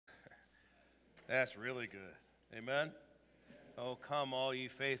That's really good. Amen? Oh, come, all ye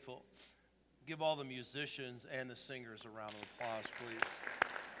faithful. Give all the musicians and the singers a round of applause, please.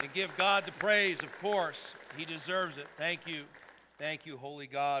 And give God the praise, of course. He deserves it. Thank you. Thank you, Holy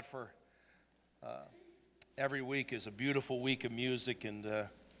God, for every week is a beautiful week of music, and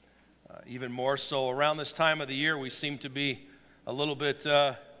even more so around this time of the year, we seem to be a little bit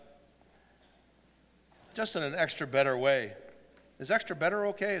just in an extra better way. Is extra better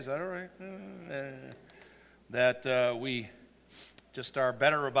okay? Is that all right? That we just are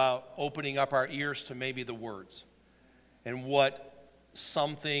better about opening up our ears to maybe the words and what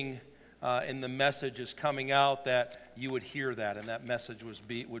something in the message is coming out, that you would hear that, and that message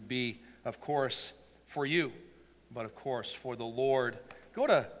would be, of course, for you, but of course for the Lord. Go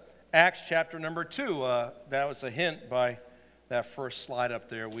to Acts chapter number 2. That was a hint by that first slide up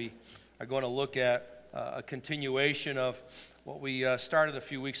there. We are going to look at a continuation of what we started a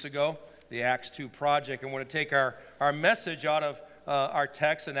few weeks ago, the Acts 2 project. And we're going to take our message out of our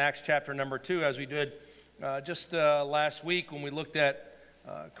text in Acts chapter number 2, as we did just last week when we looked at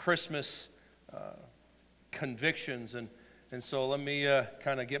Christmas convictions. And so let me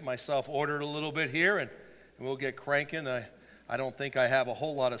kind of get myself ordered a little bit here, and we'll get cranking. I don't think I have a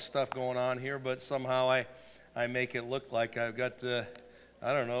whole lot of stuff going on here, but somehow I make it look like I've got, I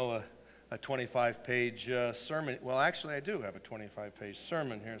don't know, a 25-page sermon. Well, actually, I do have a 25-page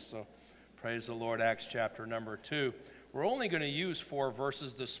sermon here, so praise the Lord. Acts chapter number 2. We're only going to use 4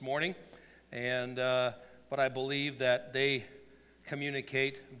 verses this morning, and but I believe that they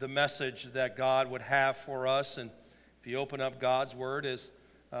communicate the message that God would have for us. And if you open up God's Word, as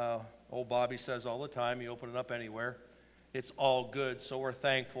old Bobby says all the time, you open it up anywhere, it's all good. So we're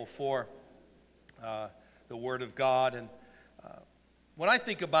thankful for the Word of God. And when I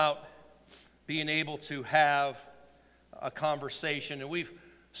think about being able to have a conversation, and we've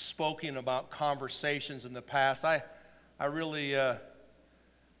spoken about conversations in the past, I really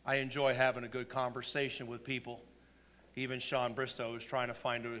I enjoy having a good conversation with people. Even Sean Bristow is trying to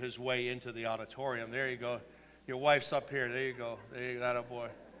find his way into the auditorium. There you go. Your wife's up here. There you go. There you go, that boy.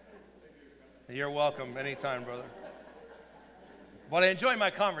 You're welcome anytime, brother. But I enjoy my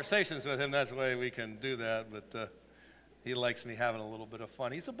conversations with him. That's the way we can do that. But he likes me having a little bit of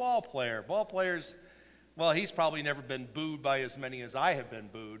fun. He's a ball player. Ball players, well, he's probably never been booed by as many as I have been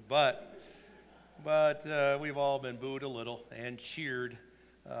booed. But we've all been booed a little and cheered,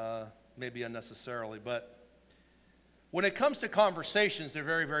 maybe unnecessarily. But when it comes to conversations, they're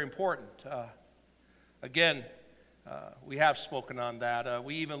very, very important. Again, we have spoken on that.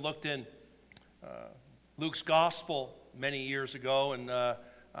 We even looked in Luke's Gospel many years ago, and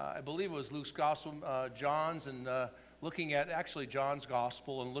I believe it was Luke's Gospel, John's, and looking at actually John's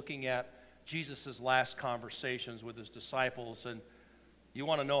Gospel and looking at Jesus' last conversations with his disciples. And you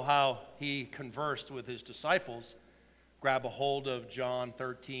want to know how he conversed with his disciples, grab a hold of John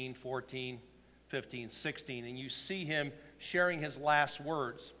 13, 14, 15, 16, and you see him sharing his last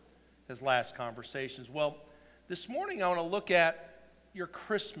words, his last conversations. Well, this morning I want to look at your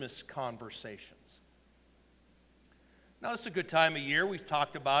Christmas conversations. Now, it's a good time of year. We've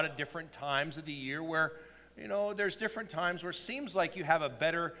talked about it, different times of the year where, you know, there's different times where it seems like you have a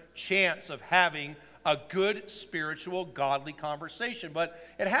better chance of having a good, spiritual, godly conversation. But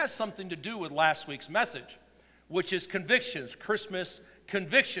it has something to do with last week's message, which is convictions, Christmas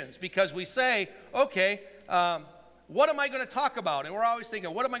convictions. Because we say, okay, what am I going to talk about? And we're always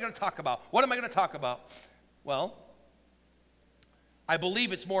thinking, what am I going to talk about? What am I going to talk about? Well, I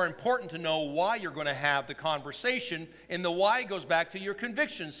believe it's more important to know why you're going to have the conversation, and the why goes back to your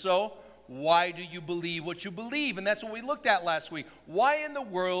convictions. So, why do you believe what you believe? And that's what we looked at last week. Why in the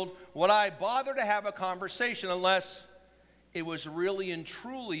world would I bother to have a conversation unless it was really and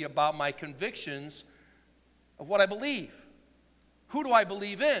truly about my convictions of what I believe? Who do I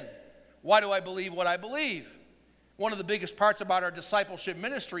believe in? Why do I believe what I believe? One of the biggest parts about our discipleship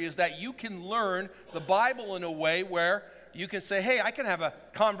ministry is that you can learn the Bible in a way where you can say, hey, I can have a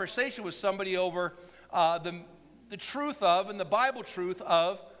conversation with somebody over the truth of, and the Bible truth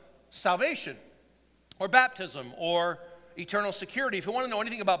of, salvation or baptism or eternal security. If you want to know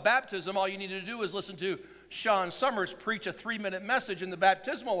anything about baptism, all you need to do is listen to Sean Summers preach a 3-minute message in the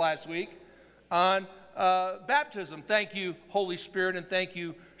baptismal last week on baptism. Thank you, Holy Spirit, and thank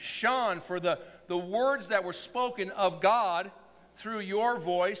you, Sean, for the words that were spoken of God through your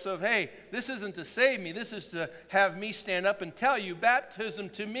voice of, hey, this isn't to save me, this is to have me stand up and tell you baptism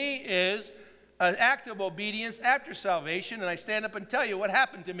to me is an act of obedience after salvation, and I stand up and tell you what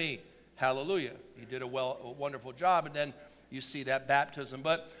happened to me. Hallelujah. You did a wonderful job, and then you see that baptism.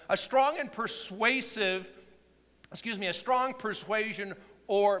 But a strong persuasion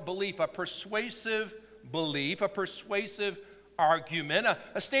or belief, a persuasive belief, a persuasive argument,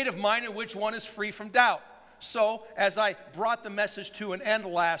 a state of mind in which one is free from doubt. So, as I brought the message to an end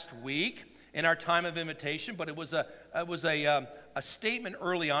last week in our time of invitation, but it was a statement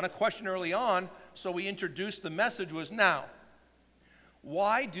early on, a question early on, so we introduced the message was now.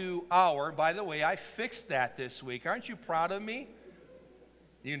 Why do by the way, I fixed that this week. Aren't you proud of me?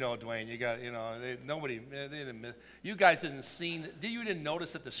 You know, Dwayne, you guys didn't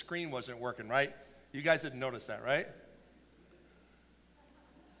notice that the screen wasn't working, right? You guys didn't notice that, right?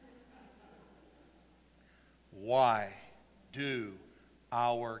 Why do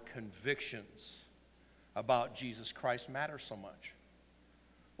our convictions about Jesus Christ matter so much?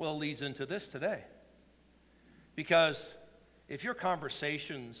 Well, it leads into this today. Because if your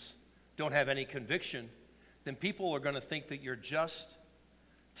conversations don't have any conviction, then people are going to think that you're just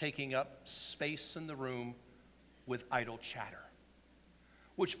taking up space in the room with idle chatter.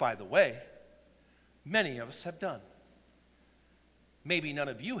 Which, by the way, many of us have done. Maybe none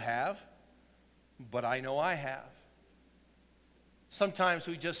of you have, but I know I have. Sometimes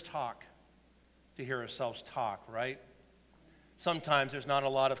we just talk to hear ourselves talk, right? Sometimes there's not a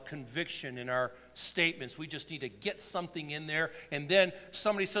lot of conviction in our statements. We just need to get something in there, and then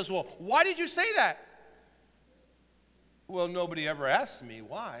somebody says, well, why did you say that? Well, nobody ever asked me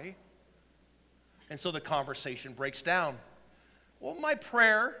why. And so the conversation breaks down. Well, my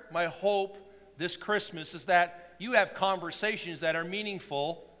prayer, my hope this Christmas is that you have conversations that are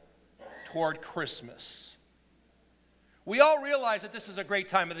meaningful toward Christmas. We all realize that this is a great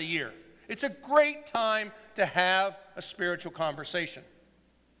time of the year. It's a great time to have a spiritual conversation.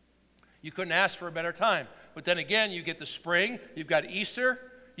 You couldn't ask for a better time. But then again, you get the spring, you've got Easter,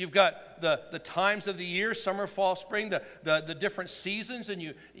 you've got the times of the year, summer, fall, spring, the different seasons,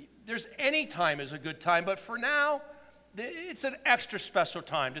 and there's any time is a good time. But for now, it's an extra special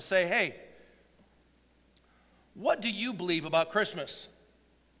time to say, hey, what do you believe about Christmas?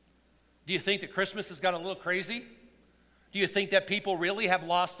 Do you think that Christmas has got a little crazy? Do you think that people really have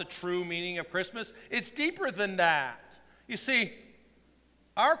lost the true meaning of Christmas? It's deeper than that. You see,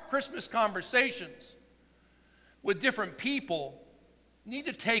 our Christmas conversations with different people need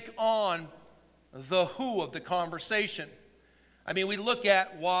to take on the who of the conversation. I mean, we look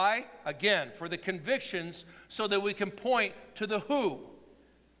at why, again, for the convictions, so that we can point to the who.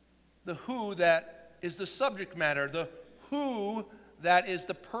 The who that is the subject matter, the who that is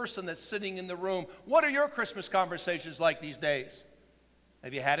the person that's sitting in the room. What are your Christmas conversations like these days?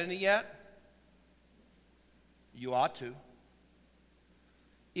 Have you had any yet? You ought to.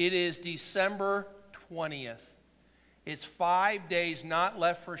 It is December 20th. It's 5 days not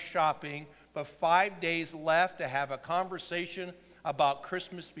left for shopping, but 5 days left to have a conversation about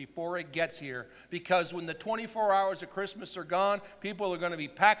Christmas before it gets here. Because when the 24 hours of Christmas are gone, people are going to be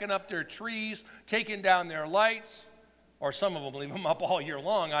packing up their trees, taking down their lights, or some of them leave them up all year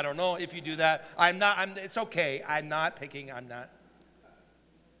long. I don't know if you do that. It's okay. I'm not.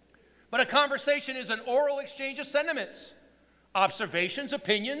 But a conversation is an oral exchange of sentiments, observations,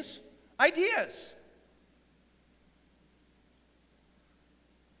 opinions, ideas.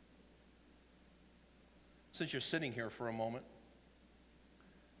 Since you're sitting here for a moment,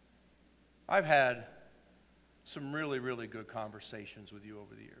 I've had some really, really good conversations with you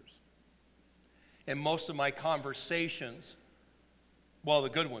over the years. And most of my conversations, well, the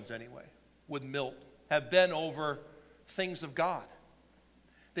good ones anyway, with Milt, have been over things of God.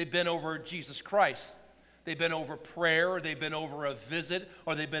 They've been over Jesus Christ. They've been over prayer, or they've been over a visit,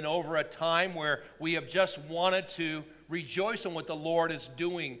 or they've been over a time where we have just wanted to rejoice in what the Lord is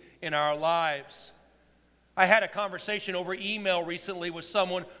doing in our lives. I had a conversation over email recently with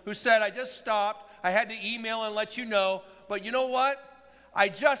someone who said, I just stopped. I had to email and let you know, but you know what? I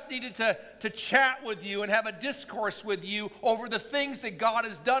just needed to chat with you and have a discourse with you over the things that God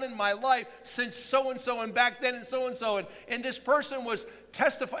has done in my life since so-and-so and back then and so-and-so. And this person was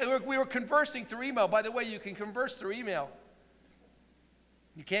testifying. We were conversing through email. By the way, you can converse through email.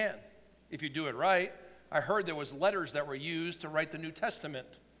 You can, if you do it right. I heard there was letters that were used to write the New Testament.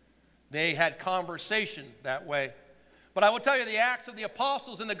 They had conversation that way. But I will tell you, the Acts of the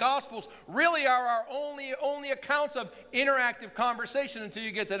Apostles and the Gospels really are our only accounts of interactive conversation until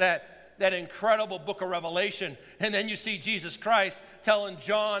you get to that incredible book of Revelation. And then you see Jesus Christ telling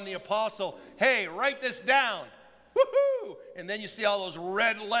John the Apostle, hey, write this down. Woohoo! And then you see all those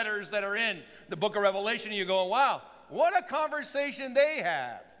red letters that are in the book of Revelation, and you're going, wow, what a conversation they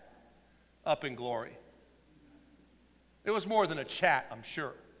had up in glory. It was more than a chat, I'm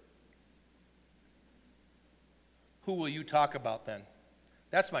sure. Who will you talk about then?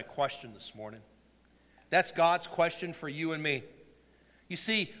 That's my question this morning. That's God's question for you and me. You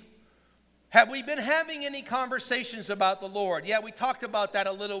see, have we been having any conversations about the Lord? Yeah, we talked about that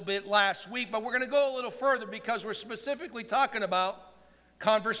a little bit last week, but we're going to go a little further because we're specifically talking about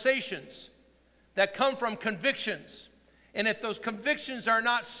conversations that come from convictions. And if those convictions are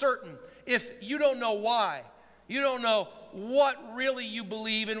not certain, if you don't know why, you don't know what really you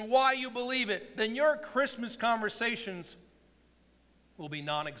believe and why you believe it, then your Christmas conversations will be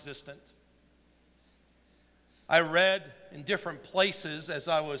non-existent. I read in different places as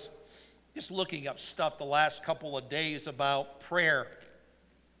I was just looking up stuff the last couple of days about prayer.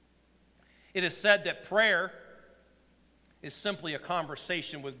 It is said that prayer is simply a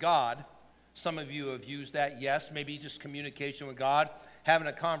conversation with God. Some of you have used that, yes, maybe just communication with God, having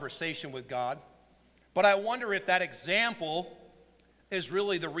a conversation with God. But I wonder if that example is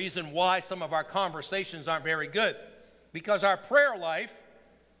really the reason why some of our conversations aren't very good. Because our prayer life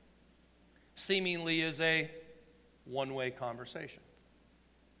seemingly is a one-way conversation.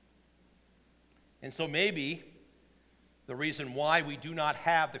 And so maybe the reason why we do not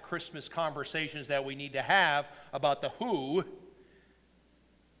have the Christmas conversations that we need to have about the who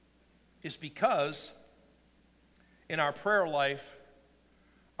is because in our prayer life,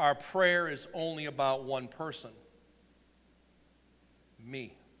 our prayer is only about one person,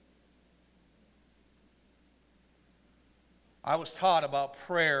 me. I was taught about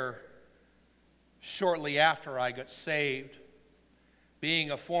prayer shortly after I got saved. Being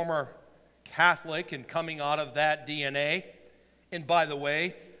a former Catholic and coming out of that DNA, and by the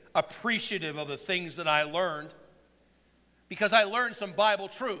way, appreciative of the things that I learned, because I learned some Bible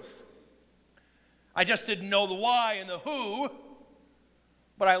truth. I just didn't know the why and the who,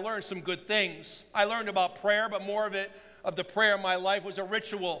 but I learned some good things. I learned about prayer, but more of the prayer in my life was a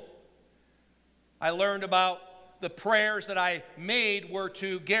ritual. I learned about the prayers that I made were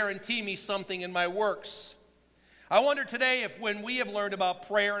to guarantee me something in my works. I wonder today if when we have learned about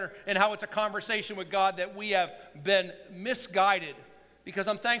prayer and how it's a conversation with God that we have been misguided. Because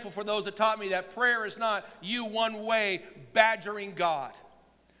I'm thankful for those that taught me that prayer is not you one way badgering God,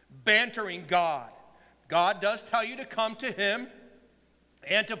 bantering God. God does tell you to come to Him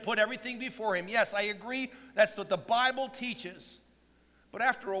and to put everything before Him. Yes, I agree. That's what the Bible teaches. But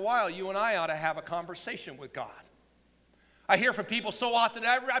after a while, you and I ought to have a conversation with God. I hear from people so often,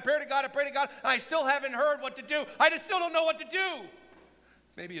 I pray to God, and I still haven't heard what to do. I just still don't know what to do.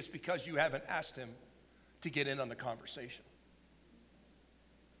 Maybe it's because you haven't asked Him to get in on the conversation.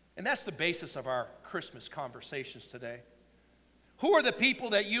 And that's the basis of our Christmas conversations today. Who are the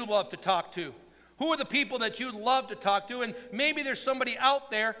people that you love to talk to? Who are the people that you'd love to talk to? And maybe there's somebody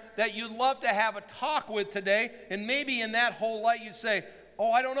out there that you'd love to have a talk with today, and maybe in that whole light you'd say,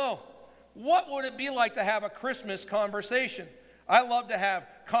 oh, I don't know. What would it be like to have a Christmas conversation? I love to have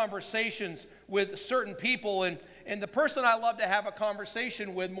conversations with certain people, and the person I love to have a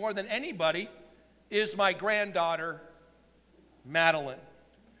conversation with more than anybody is my granddaughter, Madeline.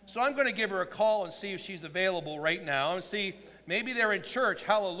 So I'm going to give her a call and see if she's available right now, and see, maybe they're in church,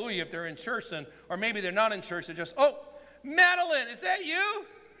 hallelujah, if they're in church, then, or maybe they're not in church, they're just, oh, Madeline, is that you?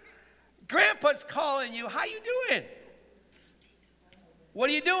 Grandpa's calling you. How you doing? What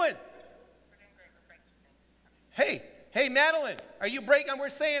are you doing? Hey, Madeline, are you breaking? We're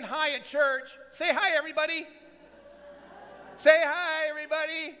saying hi at church. Say hi, everybody. Say hi,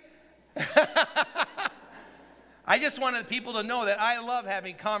 everybody. I just wanted people to know that I love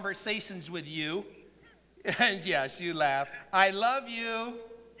having conversations with you. And yes, you laughed. I love you.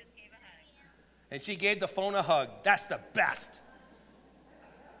 Just gave a hug. And she gave the phone a hug. That's the best.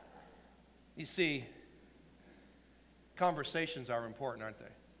 You see, conversations are important, aren't they?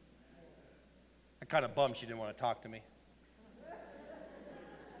 I'm kind of bummed she didn't want to talk to me.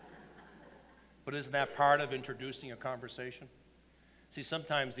 But isn't that part of introducing a conversation? See,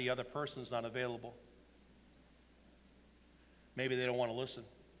 sometimes the other person's not available. Maybe they don't want to listen.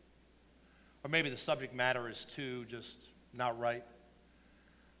 Or maybe the subject matter is too just not right.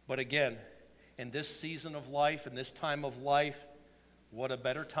 But again, in this season of life, in this time of life, what a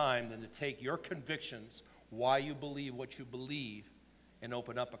better time than to take your convictions, why you believe what you believe, and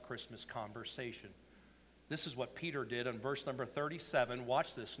open up a Christmas conversation. This is what Peter did in verse number 37.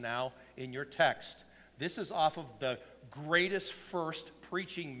 Watch this now in your text. This is off of the greatest first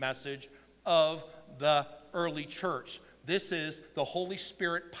preaching message of the early church. This is the Holy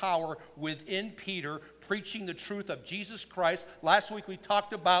Spirit power within Peter preaching the truth of Jesus Christ. Last week we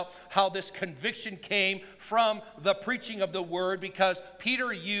talked about how this conviction came from the preaching of the word because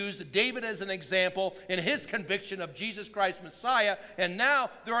Peter used David as an example in his conviction of Jesus Christ Messiah. And now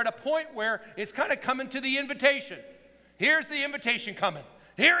they're at a point where it's kind of coming to the invitation. Here's the invitation coming.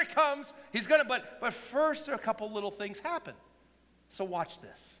 Here it comes. He's going to, but first a couple little things happen. So watch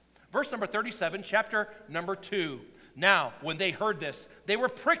this. Verse number 37, chapter number 2. Now, when they heard this, they were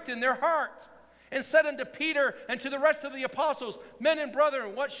pricked in their heart and said unto Peter and to the rest of the apostles, Men and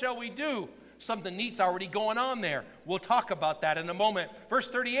brethren, what shall we do? Something neat's already going on there. We'll talk about that in a moment. Verse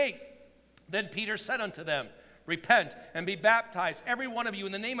 38, Then Peter said unto them, Repent and be baptized, every one of you,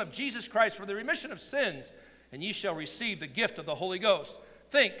 in the name of Jesus Christ for the remission of sins, and ye shall receive the gift of the Holy Ghost.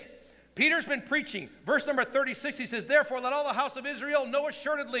 Think, Peter's been preaching. Verse number 36, he says, Therefore let all the house of Israel know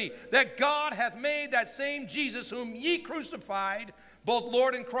assuredly that God hath made that same Jesus whom ye crucified, both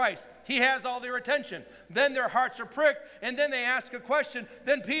Lord and Christ. He has all their attention. Then their hearts are pricked, and then they ask a question.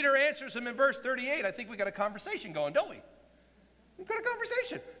 Then Peter answers them in verse 38. I think we got a conversation going, don't we? We've got a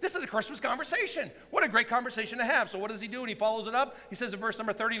conversation. This is a Christmas conversation. What a great conversation to have. So what does he do? And he follows it up. He says in verse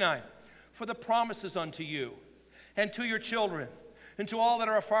number 39, For the promises unto you and to your children, and to all that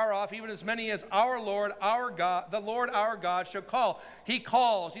are afar off, even as many as our Lord, our God, the Lord our God shall call. He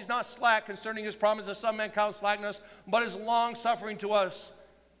calls. He's not slack concerning his promises. Some men count slackness, but is long-suffering to us.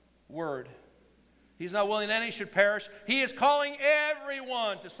 Word. He's not willing that any should perish. He is calling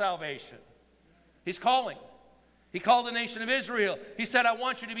everyone to salvation. He's calling. He called the nation of Israel. He said, I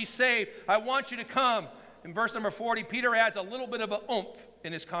want you to be saved. I want you to come. In verse number 40, Peter adds a little bit of an oomph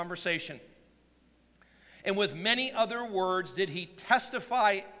in his conversation. And with many other words did he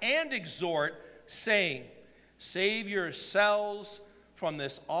testify and exhort, saying, Save yourselves from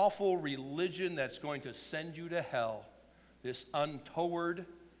this awful religion that's going to send you to hell, this untoward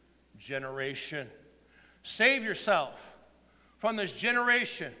generation. Save yourself from this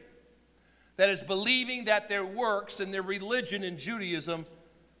generation that is believing that their works and their religion in Judaism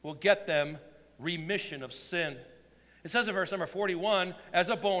will get them remission of sin. It says in verse number 41, as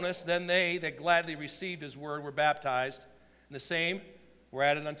a bonus, then they that gladly received his word were baptized, and the same were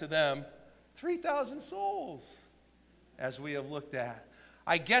added unto them 3,000 souls, as we have looked at.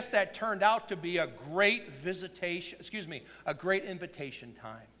 I guess that turned out to be a great a great invitation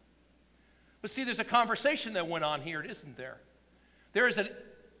time. But see, there's a conversation that went on here, isn't there? There is a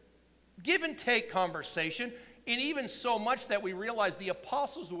give and take conversation, and even so much that we realize the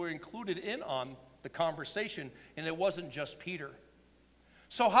apostles were included in on the conversation, and it wasn't just Peter.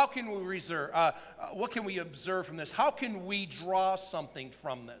 So how can we what can we observe from this? How can we draw something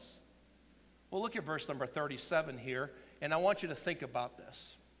from this? Well, look at verse number 37 here, and I want you to think about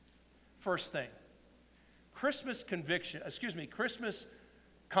this. First thing, Christmas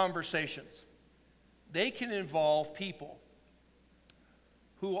conversations, they can involve people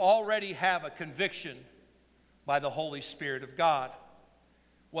who already have a conviction by the Holy Spirit of God.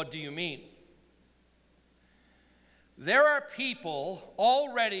 What do you mean? There are people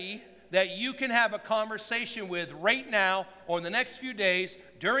already that you can have a conversation with right now or in the next few days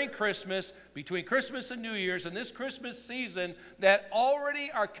during Christmas, between Christmas and New Year's, and this Christmas season, that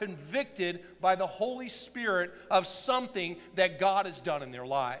already are convicted by the Holy Spirit of something that God has done in their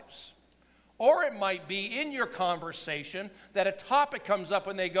lives. Or it might be in your conversation that a topic comes up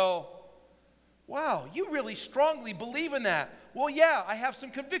and they go, wow, you really strongly believe in that. Well, yeah, I have some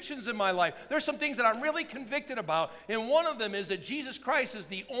convictions in my life. There's some things that I'm really convicted about. And one of them is that Jesus Christ is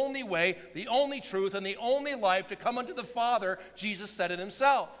the only way, the only truth, and the only life to come unto the Father. Jesus said it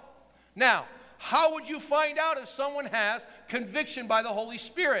himself. Now, how would you find out if someone has conviction by the Holy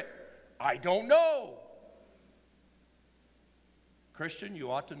Spirit? I don't know. Christian, you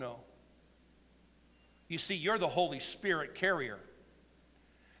ought to know. You see, you're the Holy Spirit carrier.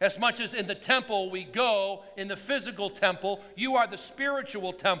 As much as in the temple we go, in the physical temple, you are the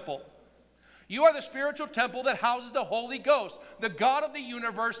spiritual temple. You are the spiritual temple that houses the Holy Ghost, the God of the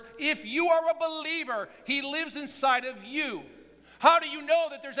universe. If you are a believer, he lives inside of you. How do you know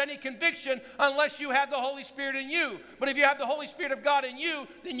that there's any conviction unless you have the Holy Spirit in you? But if you have the Holy Spirit of God in you,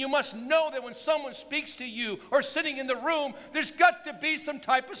 then you must know that when someone speaks to you or sitting in the room, there's got to be some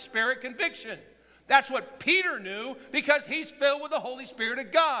type of spirit conviction. That's what Peter knew because he's filled with the Holy Spirit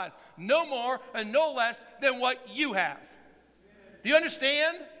of God. No more and no less than what you have. Do you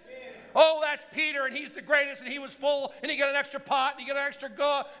understand? Oh, that's Peter and he's the greatest and he was full and he got an extra pot and he got an extra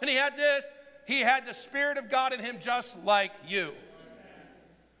go and he had this. He had the Spirit of God in him just like you.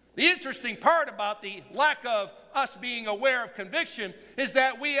 The interesting part about the lack of us being aware of conviction is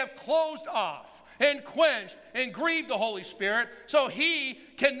that we have closed off and quenched and grieved the Holy Spirit, so he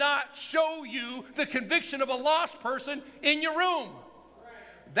cannot show you the conviction of a lost person in your room.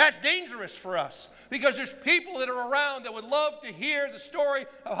 That's dangerous for us because there's people that are around that would love to hear the story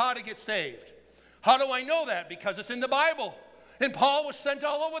of how to get saved. How do I know that? Because it's in the Bible. And Paul was sent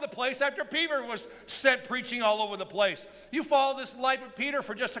all over the place after Peter was sent preaching all over the place. You follow this life of Peter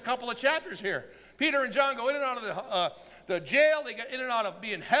for just a couple of chapters here. Peter and John go in and out of the jail. They got in and out of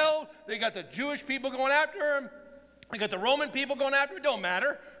being held. They got the Jewish people going after him. They got the Roman people going after him. It don't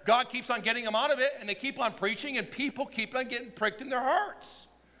matter. God keeps on getting them out of it, and they keep on preaching, and people keep on getting pricked in their hearts.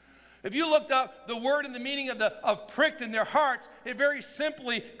 If you looked up the word and the meaning of pricked in their hearts, it very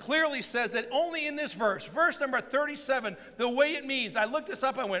simply, clearly says that only in this verse number 37, the way it means, I looked this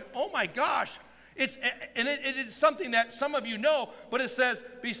up, I went, oh my gosh, it is something that some of you know, but it says,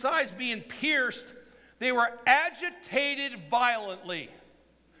 besides being pierced, they were agitated violently.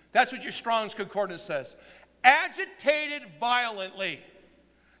 That's what your Strong's Concordance says. Agitated violently.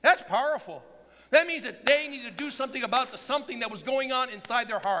 That's powerful. That means that they need to do something about the something that was going on inside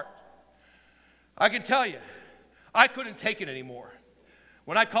their heart. I can tell you, I couldn't take it anymore.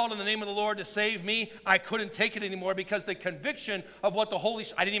 When I called on the name of the Lord to save me, I couldn't take it anymore because the conviction of what the Holy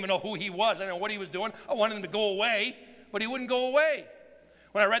Spirit, I didn't even know who he was. I didn't know what he was doing. I wanted him to go away, but he wouldn't go away.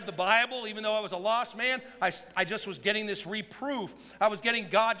 When I read the Bible, even though I was a lost man, I just was getting this reproof. I was getting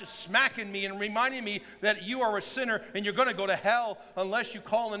God just smacking me and reminding me that you are a sinner and you're going to go to hell unless you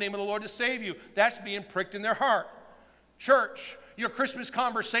call on the name of the Lord to save you. That's being pricked in their heart. Church, your Christmas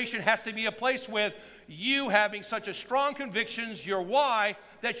conversation has to be a place with you having such a strong convictions, your why,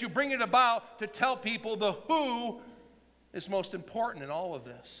 that you bring it about to tell people the who is most important in all of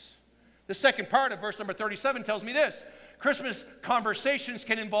this. The second part of verse number 37 tells me this. Christmas conversations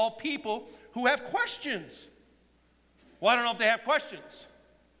can involve people who have questions. Well, I don't know if they have questions.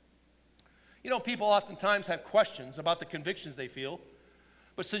 You know, people oftentimes have questions about the convictions they feel,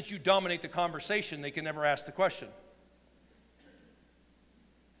 but since you dominate the conversation, they can never ask the question.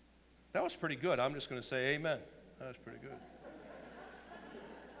 That was pretty good. I'm just going to say amen. That was pretty good.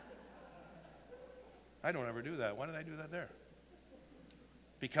 I don't ever do that. Why did I do that there?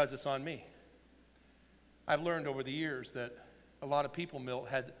 Because it's on me. I've learned over the years that a lot of people, Milt,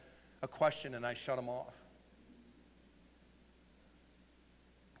 had a question and I shut them off.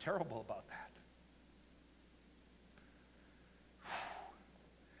 I'm terrible about that.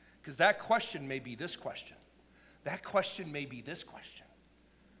 Because that question may be this question. That question may be this question.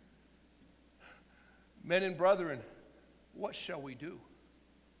 Men and brethren, what shall we do?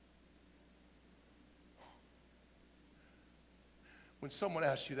 When someone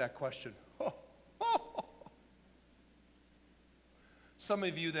asks you that question, some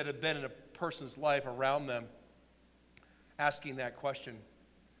of you that have been in a person's life around them asking that question,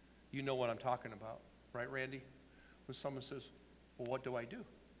 you know what I'm talking about, right, Randy? When someone says, well, what do I do?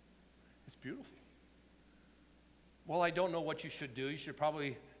 It's beautiful. Well, I don't know what you should do. You should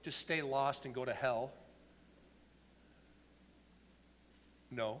probably just stay lost and go to hell.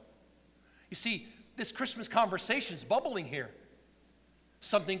 No. You see, this Christmas conversation is bubbling here.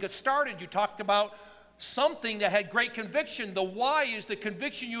 Something got started. You talked about something that had great conviction. The why is the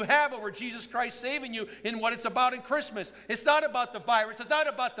conviction you have over Jesus Christ saving you in what it's about in Christmas. It's not about the virus. It's not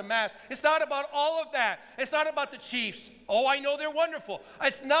about the mask. It's not about all of that. It's not about the Chiefs. Oh, I know they're wonderful.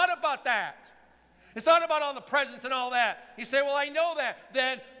 It's not about that. It's not about all the presents and all that. You say, well, I know that.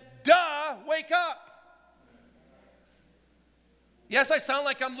 Then, duh, wake up. Yes, I sound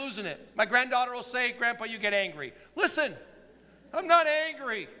like I'm losing it. My granddaughter will say, Grandpa, you get angry. Listen, I'm not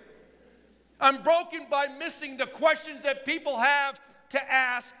angry. I'm broken by missing the questions that people have to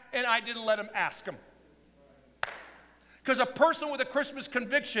ask, and I didn't let them ask them. Because a person with a Christmas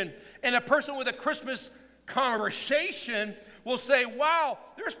conviction and a person with a Christmas conversation will say, wow,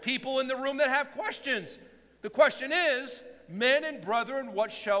 there's people in the room that have questions. The question is, men and brethren,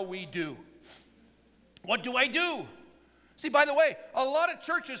 what shall we do? What do I do? See, by the way, a lot of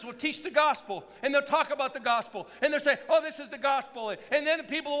churches will teach the gospel, and they'll talk about the gospel, and they'll say, oh, this is the gospel. And then the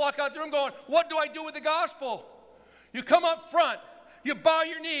people will walk out the room going, what do I do with the gospel? You come up front, you bow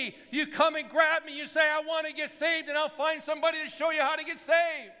your knee, you come and grab me, you say, I want to get saved, and I'll find somebody to show you how to get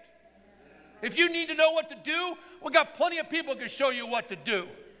saved. If you need to know what to do, we've got plenty of people who can show you what to do.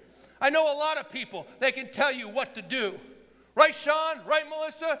 I know a lot of people that can tell you what to do. Right, Sean? Right,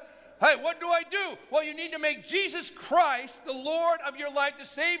 Melissa? Hey, what do I do? Well, you need to make Jesus Christ the Lord of your life, the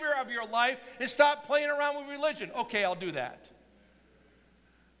Savior of your life, and stop playing around with religion. Okay, I'll do that.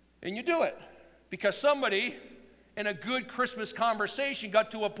 And you do it. Because somebody in a good Christmas conversation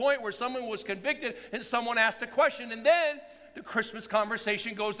got to a point where someone was convicted and someone asked a question. And then the Christmas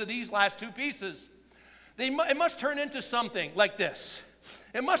conversation goes to these last two pieces. It must turn into something like this.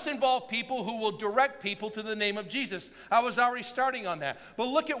 It must involve people who will direct people to the name of Jesus. I was already starting on that. But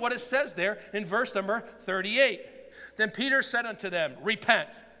look at what it says there in verse number 38. Then Peter said unto them, repent.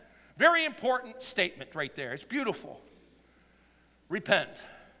 Very important statement right there. It's beautiful. Repent.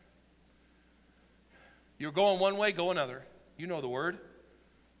 You're going one way, go another. You know the word.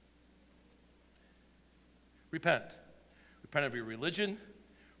 Repent. Repent of your religion.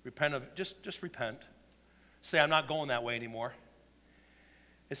 Repent of, just repent. Say, I'm not going that way anymore.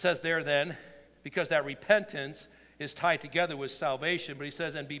 It says there then, because that repentance is tied together with salvation, but he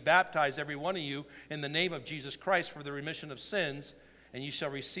says, and be baptized every one of you in the name of Jesus Christ for the remission of sins, and you shall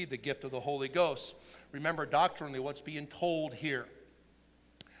receive the gift of the Holy Ghost. Remember doctrinally what's being told here.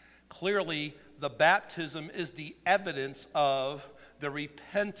 Clearly, the baptism is the evidence of the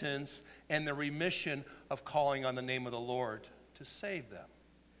repentance and the remission of calling on the name of the Lord to save them.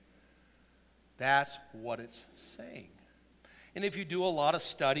 That's what it's saying. And if you do a lot of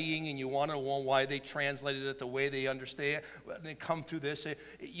studying and you want to know why they translated it the way they understand, they come through this,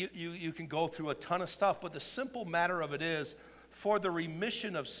 you can go through a ton of stuff. But the simple matter of it is, for the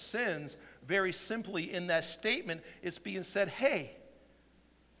remission of sins, very simply in that statement, it's being said, hey,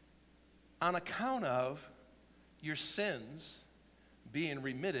 on account of your sins being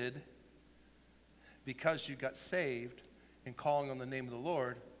remitted because you got saved and calling on the name of the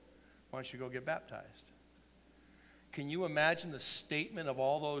Lord, why don't you go get baptized? Can you imagine the statement of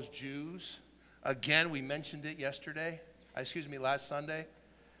all those Jews? Again, we mentioned it last Sunday.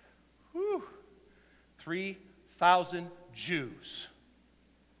 Whew. 3,000 Jews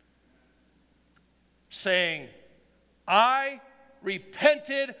saying, I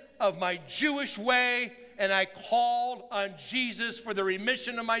repented of my Jewish way and I called on Jesus for the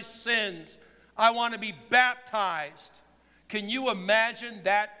remission of my sins. I want to be baptized. Can you imagine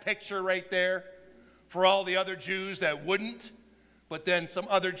that picture right there? For all the other Jews that wouldn't, but then some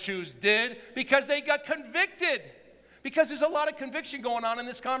other Jews did because they got convicted. Because there's a lot of conviction going on in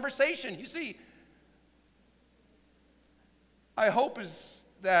this conversation. You see, I hope is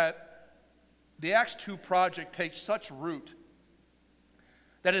that the Acts 2 project takes such root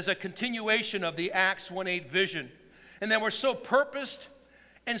that is a continuation of the Acts 1:8 vision. And that we're so purposed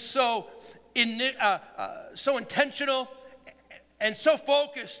and so intentional and so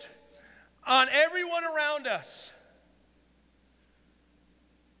focused on everyone around us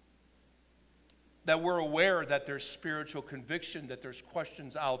that we're aware that there's spiritual conviction, that there's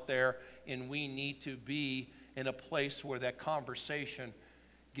questions out there, and we need to be in a place where that conversation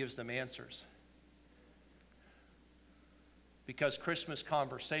gives them answers. Because Christmas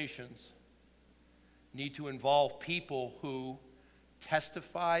conversations need to involve people who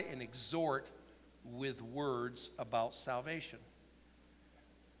testify and exhort with words about salvation.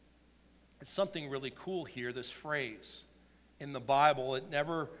 It's something really cool here, this phrase. In the Bible, it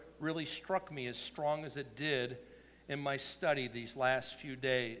never really struck me as strong as it did in my study these last few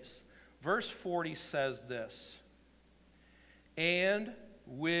days. Verse 40 says this, and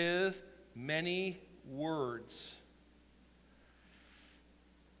with many words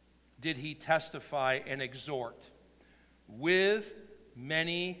did he testify and exhort. With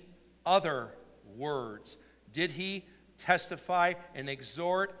many other words did he testify and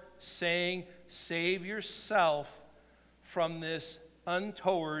exhort, saying, save yourself from this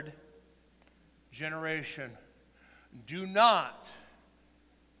untoward generation. Do not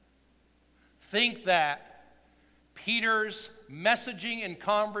think that Peter's messaging and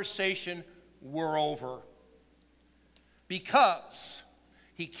conversation were over, because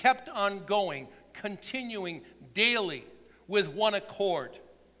he kept on going, continuing daily with one accord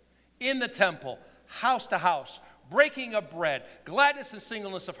in the temple, house to house, breaking of bread, gladness and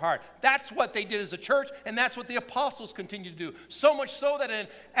singleness of heart. That's what they did as a church, and that's what the apostles continued to do. So much so that in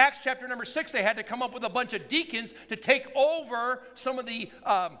Acts chapter number 6, they had to come up with a bunch of deacons to take over some of the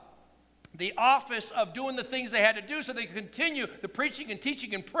office of doing the things they had to do so they could continue the preaching and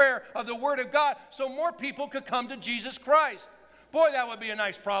teaching and prayer of the Word of God so more people could come to Jesus Christ. Boy, that would be a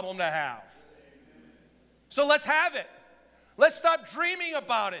nice problem to have. So let's have it. Let's stop dreaming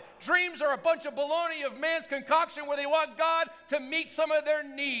about it. Dreams are a bunch of baloney of man's concoction where they want God to meet some of their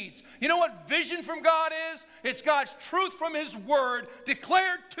needs. You know what vision from God is? It's God's truth from His Word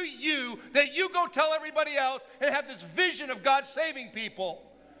declared to you that you go tell everybody else and have this vision of God saving people.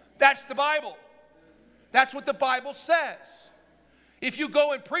 That's the Bible. That's what the Bible says. If you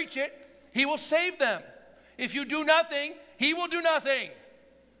go and preach it, He will save them. If you do nothing, He will do nothing.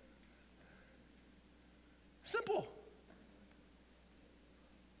 Simple.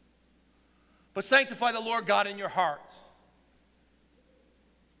 But sanctify the Lord God in your hearts.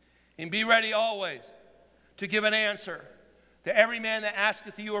 And be ready always to give an answer to every man that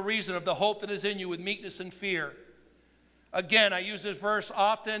asketh you a reason of the hope that is in you with meekness and fear. Again, I use this verse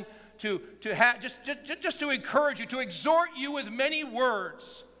often to encourage you, to exhort you with many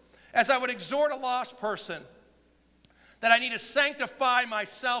words, as I would exhort a lost person, that I need to sanctify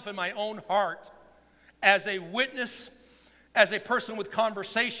myself in my own heart as a witness, as a person with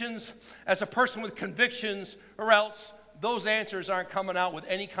conversations, as a person with convictions, or else those answers aren't coming out with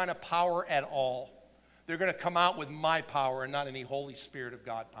any kind of power at all. They're going to come out with my power and not any Holy Spirit of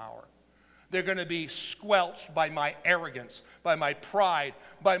God power. They're going to be squelched by my arrogance, by my pride,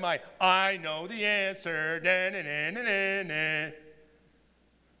 by my, I know the answer. Na, na, na, na, na, na.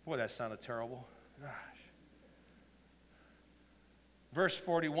 Boy, that sounded terrible. Gosh. Verse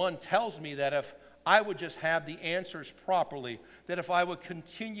 41 tells me that if I would just have the answers properly, that if I would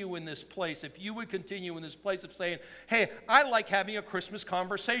continue in this place, if you would continue in this place of saying, hey, I like having a Christmas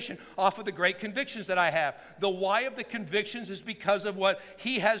conversation off of the great convictions that I have. The why of the convictions is because of what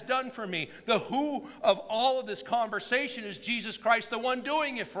he has done for me. The who of all of this conversation is Jesus Christ, the one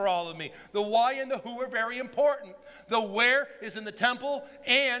doing it for all of me. The why and the who are very important. The where is in the temple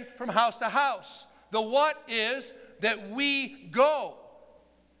and from house to house. The what is that we go.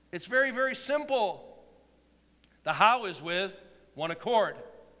 It's very, very simple. The how is with one accord.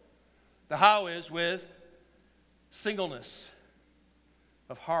 The how is with singleness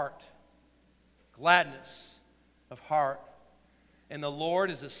of heart, gladness of heart. And the Lord,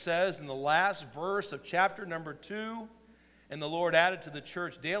 as it says in the last verse of chapter number 2, and the Lord added to the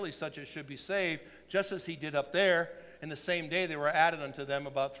church daily such as should be saved, just as he did up there. In the same day there were added unto them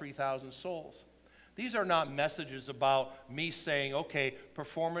about 3,000 souls. These are not messages about me saying, okay,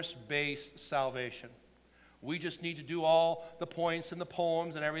 performance-based salvation. We just need to do all the points and the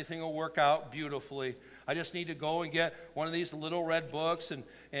poems and everything will work out beautifully. I just need to go and get one of these little red books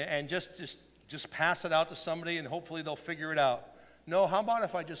and just pass it out to somebody and hopefully they'll figure it out. No, how about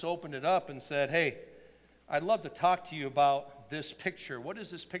if I just opened it up and said, hey, I'd love to talk to you about this picture. What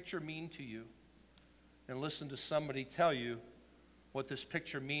does this picture mean to you? And listen to somebody tell you what this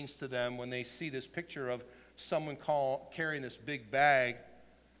picture means to them when they see this picture of someone carrying this big bag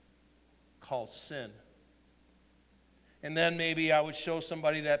called sin. And then maybe I would show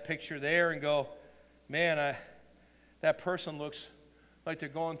somebody that picture there and go, man, that person looks like they're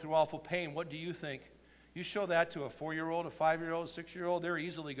going through awful pain. What do you think? You show that to a 4-year-old, a 5-year-old, a 6-year-old, they're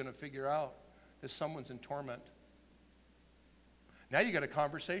easily going to figure out that someone's in torment. Now you got a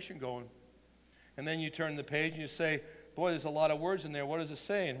conversation going. And then you turn the page and you say, boy, there's a lot of words in there. What is it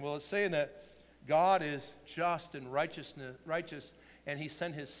saying? Well, it's saying that God is just and righteous, and he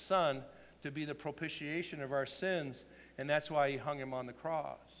sent his son to be the propitiation of our sins, and that's why he hung him on the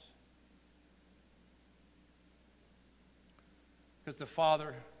cross. Because the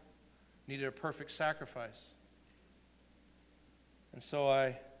Father needed a perfect sacrifice. And so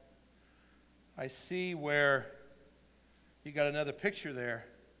I see where you got another picture there,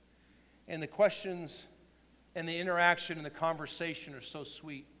 and the questions and the interaction and the conversation are so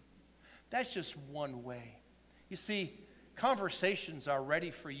sweet. That's just one way. You see, conversations are ready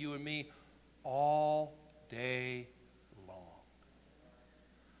for you and me all day long.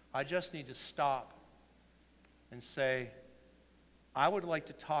 I just need to stop and say, I would like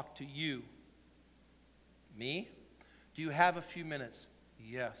to talk to you. Me? Do you have a few minutes?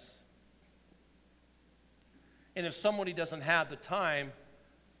 Yes. And if somebody doesn't have the time,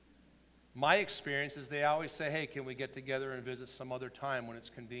 my experience is they always say, hey, can we get together and visit some other time when it's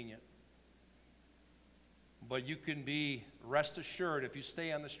convenient? But you can be rest assured if you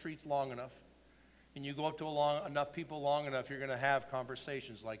stay on the streets long enough and you go up to enough people long enough, you're going to have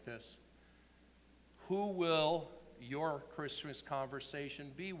conversations like this. Who will your Christmas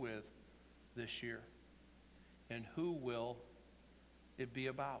conversation be with this year? And who will it be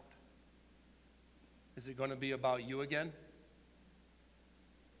about? Is it going to be about you again?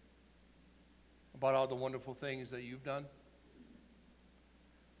 About all the wonderful things that you've done?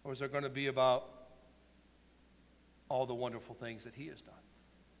 Or is it going to be about all the wonderful things that he has done?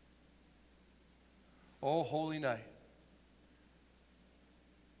 Oh, holy night.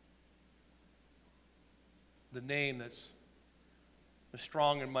 The name that's the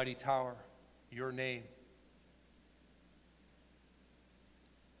strong and mighty tower, your name.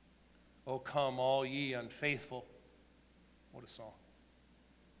 Oh, come, all ye unfaithful. What a song.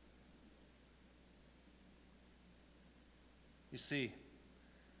 You see,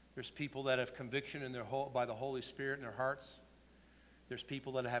 there's people that have conviction in by the Holy Spirit in their hearts. There's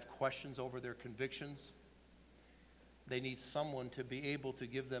people that have questions over their convictions. They need someone to be able to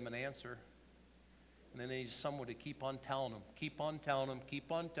give them an answer. And then they need someone to keep on telling them, keep on telling them,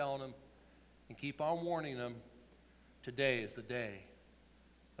 keep on telling them, and keep on warning them. Today is the day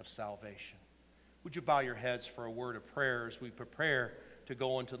of salvation. Would you bow your heads for a word of prayer as we prepare to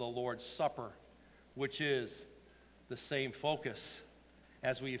go into the Lord's Supper, which is the same focus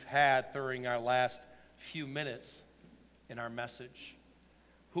as we've had during our last few minutes in our message.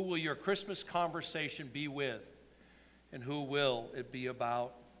 Who will your Christmas conversation be with, and who will it be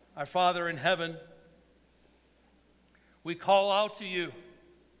about? Our Father in heaven, We call out to you.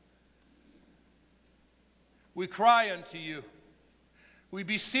 We cry unto you. We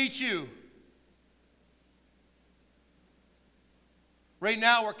beseech you. Right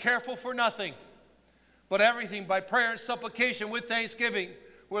now, we're careful for nothing, but everything by prayer and supplication with thanksgiving.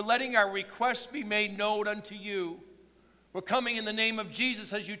 We're letting our requests be made known unto you. We're coming in the name of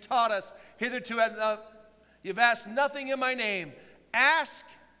Jesus as you taught us. Hitherto, you've asked nothing in my name. Ask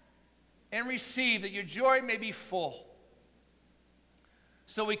and receive, that your joy may be full.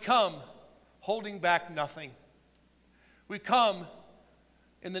 So we come holding back nothing. We come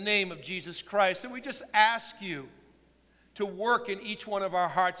in the name of Jesus Christ, and we just ask you to work in each one of our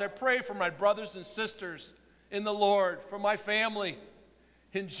hearts. I pray for my brothers and sisters in the Lord, for my family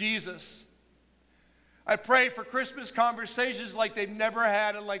in Jesus. I pray for Christmas conversations like they've never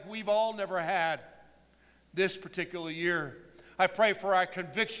had and like we've all never had this particular year. I pray for our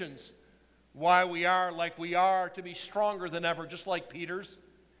convictions, why we are like we are, to be stronger than ever, just like Peter's,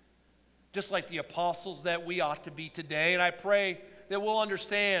 just like the apostles that we ought to be today. And I pray that we'll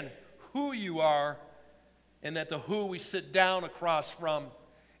understand who you are, and that the who we sit down across from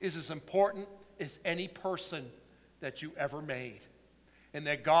is as important as any person that you ever made. And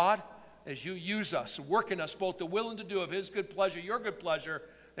that God, as you use us, work in us both the will and to do of his good pleasure, your good pleasure,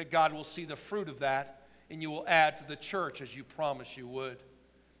 that God will see the fruit of that, and you will add to the church as you promised you would.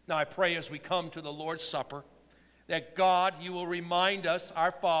 Now I pray as we come to the Lord's Supper, that God, you will remind us,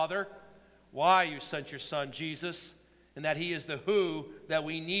 our Father, why you sent your Son, Jesus, and that he is the who that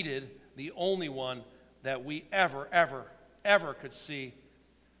we needed, the only one that we ever could see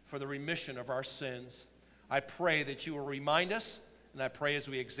for the remission of our sins. I pray that you will remind us, and I pray as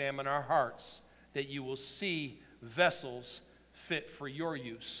we examine our hearts, that you will see vessels fit for your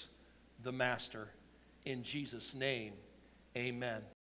use, the Master. In Jesus' name, amen.